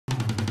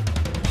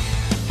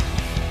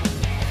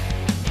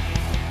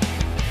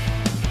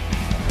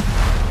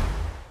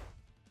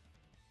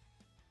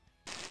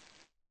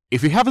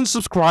If you haven't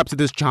subscribed to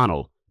this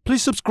channel,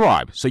 please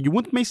subscribe so you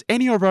won't miss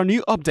any of our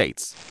new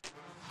updates.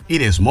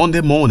 It is Monday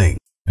morning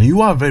and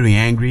you are very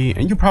angry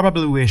and you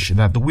probably wish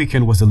that the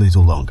weekend was a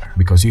little longer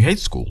because you hate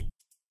school.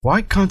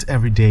 Why can't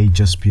every day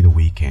just be the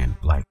weekend?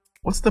 Like,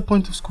 what's the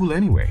point of school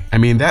anyway? I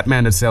mean, that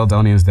man that sold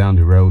onions down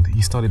the road,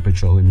 he studied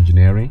petroleum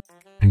engineering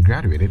and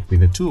graduated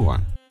with a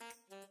 2-1.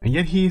 And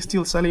yet he is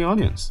still selling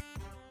onions.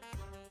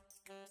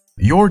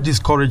 Your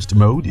discouraged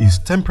mode is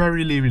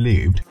temporarily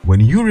relieved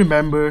when you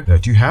remember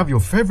that you have your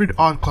favorite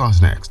art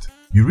class next.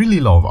 You really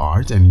love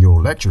art and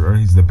your lecturer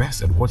is the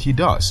best at what he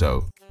does,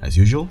 so, as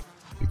usual,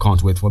 you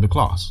can't wait for the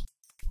class.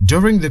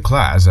 During the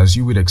class, as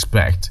you would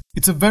expect,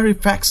 it's a very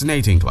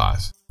fascinating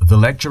class. The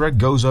lecturer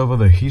goes over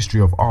the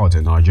history of art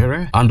in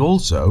Nigeria and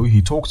also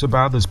he talks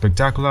about the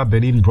spectacular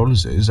Benin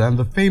bronzes and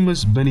the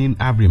famous Benin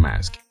Ivory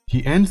mask.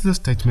 He ends the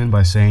statement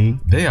by saying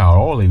they are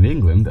all in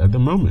England at the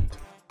moment.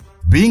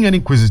 Being an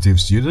inquisitive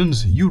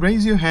student, you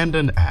raise your hand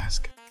and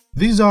ask,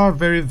 these are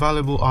very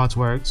valuable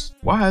artworks,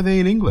 why are they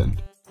in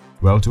England?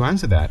 Well, to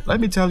answer that,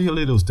 let me tell you a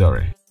little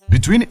story.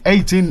 Between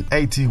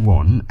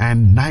 1881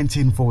 and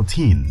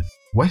 1914,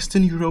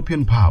 Western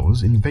European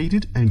powers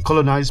invaded and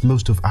colonized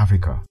most of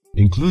Africa,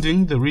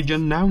 including the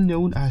region now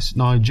known as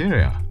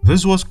Nigeria.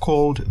 This was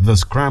called the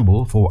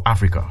Scramble for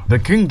Africa. The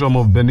Kingdom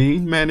of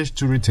Benin managed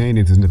to retain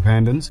its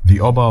independence. The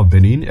Oba of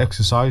Benin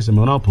exercised a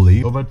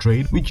monopoly over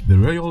trade which the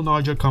Royal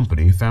Niger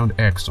Company found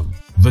irksome.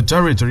 The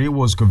territory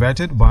was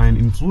coveted by an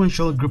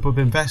influential group of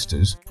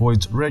investors for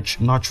its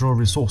rich natural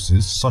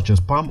resources such as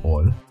palm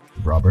oil,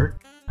 rubber,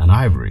 and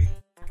ivory.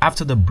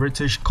 After the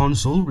British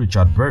Consul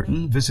Richard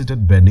Burton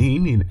visited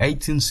Benin in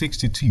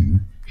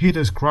 1862, he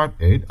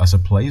described it as a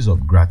place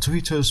of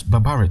gratuitous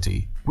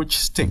barbarity, which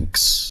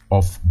stinks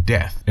of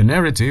death, a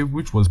narrative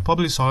which was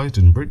publicized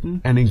in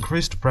Britain and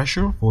increased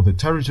pressure for the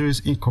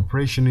territory's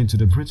incorporation into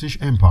the British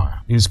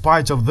Empire. In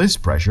spite of this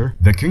pressure,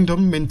 the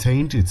kingdom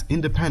maintained its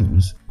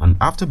independence, and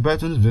after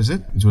Burton's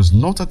visit, it was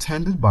not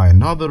attended by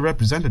another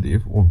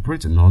representative of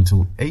Britain until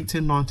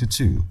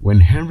 1892,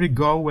 when Henry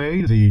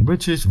Galway, the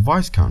British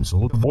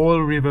Vice-Consul of Oil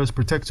Rivers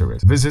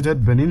Protectorate,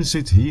 visited Benin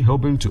City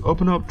hoping to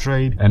open up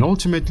trade and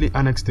ultimately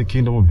annex the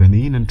Kingdom of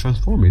Benin and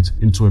transform it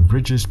into a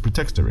British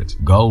protectorate.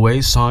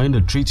 Galway signed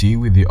a treaty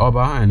with the Oba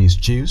and his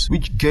chiefs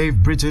which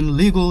gave Britain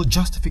legal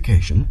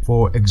justification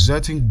for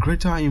exerting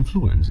greater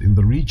influence in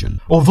the region.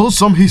 Although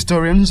some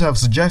historians have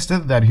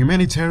suggested that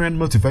humanitarian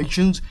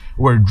motivations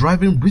were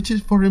driving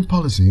British foreign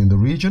policy in the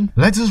region,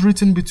 letters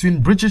written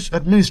between British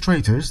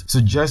administrators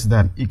suggest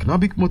that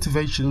economic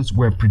motivations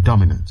were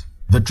predominant.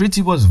 The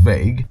treaty was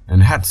vague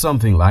and had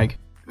something like,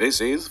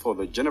 "This is for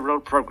the general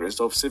progress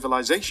of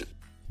civilization."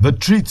 The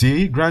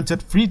treaty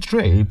granted free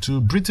trade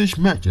to British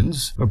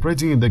merchants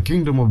operating in the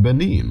Kingdom of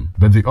Benin,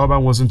 but the Oba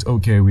wasn't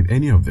okay with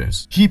any of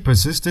this. He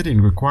persisted in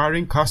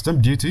requiring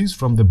custom duties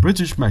from the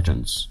British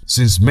merchants.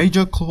 Since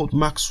Major Claude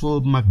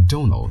Maxwell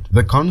MacDonald,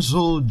 the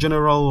Consul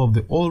General of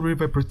the Oil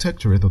River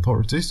Protectorate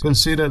authorities,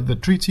 considered the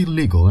treaty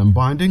legal and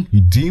binding,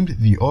 he deemed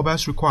the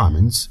Oba's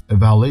requirements a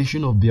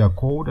violation of the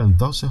accord and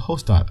thus a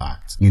hostile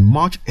act. In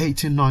March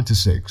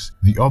 1896,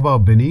 the Oba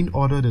of Benin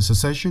ordered a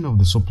cessation of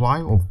the supply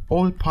of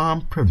oil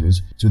palm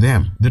produce to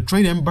them. The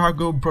trade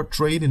embargo brought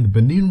trade in the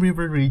Benin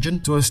River region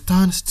to a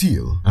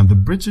standstill, and the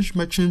British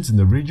merchants in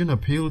the region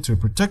appealed to a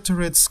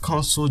protectorate's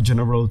Consul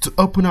General to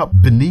open up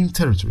Benin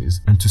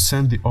territories and to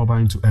send the Oba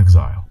into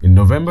exile. In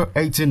November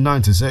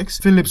 1896,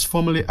 Phillips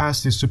formally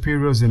asked his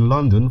superiors in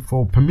London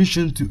for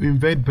permission to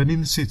invade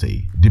Benin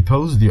City,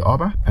 depose the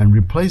Oba, and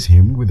replace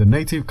him with a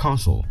native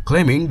consul,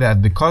 claiming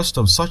that the cost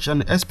of such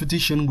an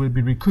expedition would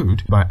be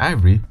recouped by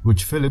ivory,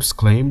 which Phillips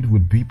claimed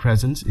would be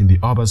present in the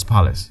Oba's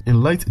palace.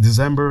 In late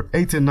December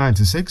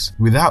 1896,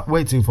 without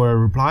waiting for a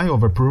reply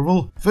of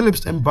approval,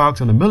 Phillips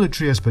embarked on a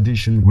military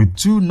expedition with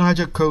 2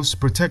 Niger Coast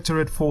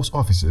Protectorate Force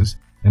officers,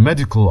 a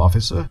medical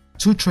officer,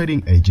 2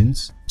 trading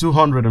agents,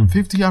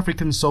 250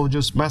 African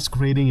soldiers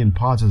masquerading in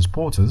part as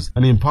porters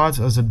and in part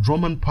as a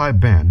drum and pipe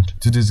band.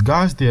 To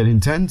disguise their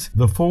intent,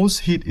 the force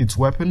hid its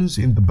weapons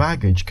in the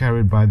baggage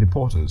carried by the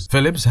porters.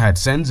 Phillips had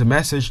sent a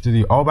message to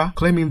the Oba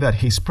claiming that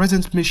his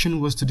present mission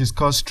was to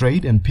discuss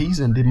trade and peace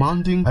and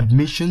demanding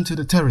admission to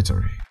the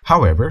territory.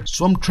 However,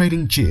 some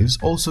trading chiefs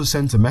also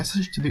sent a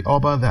message to the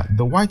Oba that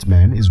the white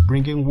man is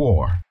bringing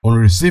war. On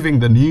receiving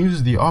the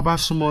news, the Oba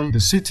summoned the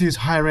city's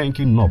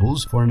high-ranking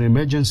nobles for an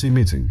emergency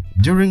meeting,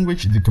 during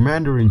which the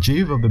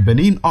commander-in-chief of the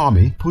Benin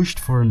army pushed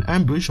for an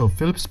ambush of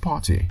Phillips'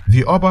 party.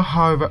 The Oba,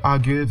 however,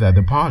 argued that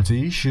the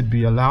party should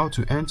be allowed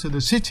to enter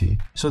the city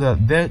so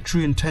that their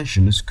true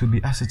intentions could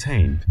be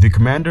ascertained. The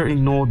commander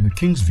ignored the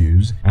king's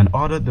views and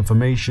ordered the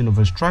formation of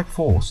a strike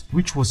force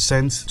which was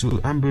sent to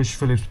ambush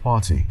Phillips'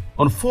 party.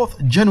 On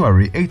 4th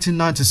January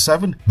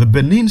 1897, the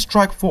Benin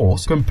strike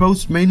force,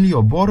 composed mainly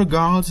of border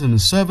guards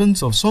and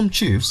servants of some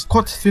chiefs,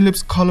 caught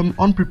Phillips' column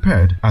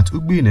unprepared at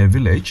Ugbine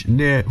village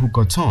near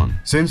Hukoton.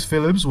 Since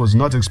Phillips was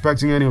not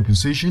expecting any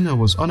opposition and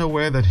was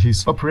unaware that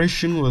his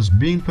operation was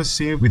being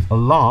perceived with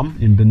alarm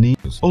in Benin,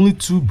 soldiers. Only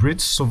 2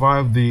 Brits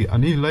survived the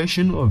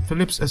annihilation of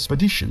Phillips'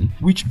 expedition,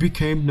 which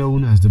became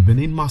known as the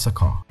Benin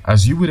Massacre.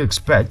 As you would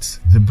expect,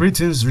 the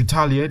Britons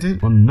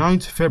retaliated. On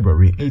 9th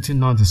February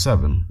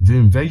 1897, the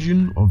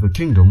invasion of the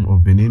Kingdom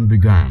of Benin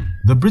began.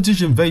 The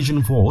British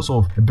invasion force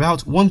of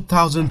about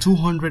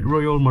 1,200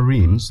 Royal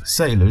Marines,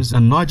 sailors,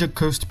 and Niger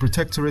Coast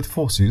Protectorate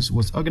forces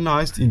was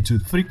organized into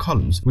 3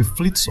 columns with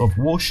fleets of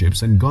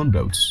warships and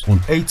gunboats. On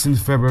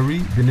 18th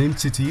February, Benin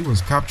City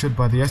was captured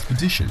by the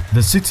expedition.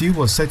 The city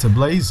was set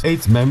ablaze.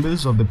 8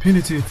 members of the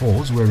punitive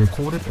force were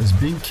recorded as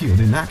being killed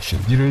in action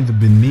during the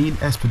Benin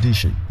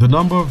Expedition. The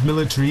number of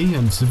military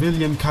and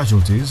civilian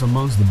casualties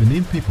amongst the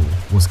Benin people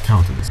was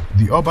countless.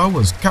 The Oba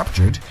was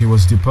captured, he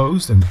was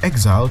deposed and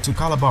exiled to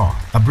Calabar.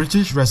 A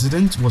British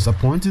resident was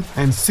appointed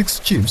and 6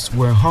 chiefs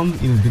were hung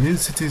in Benin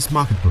City's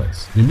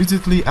marketplace.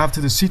 Immediately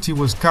after the city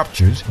was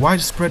captured,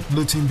 widespread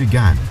looting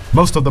began.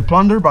 Most of the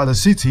plunder by the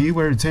city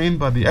were retained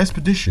by the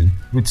expedition,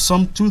 with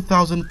some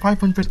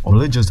 2,500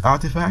 religious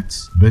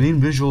artifacts, Benin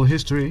visual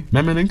history,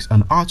 mnemonics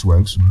and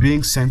artworks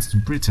being sent to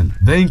Britain.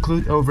 They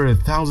include over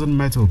 1,000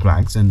 metal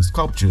plaques and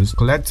sculptures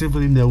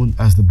collectively known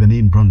as the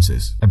Benin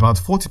bronzes. About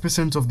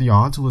 40% of the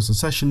art was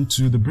accessioned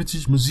to the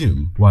British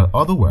Museum, while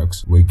other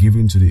works were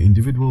given to the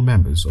individual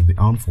members of the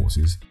armed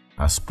forces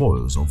as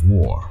spoils of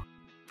war.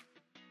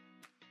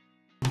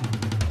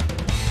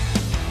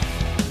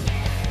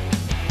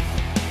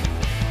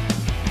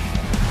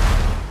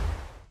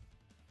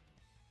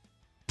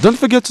 Don't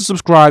forget to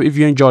subscribe if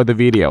you enjoyed the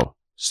video.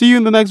 See you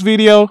in the next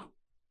video.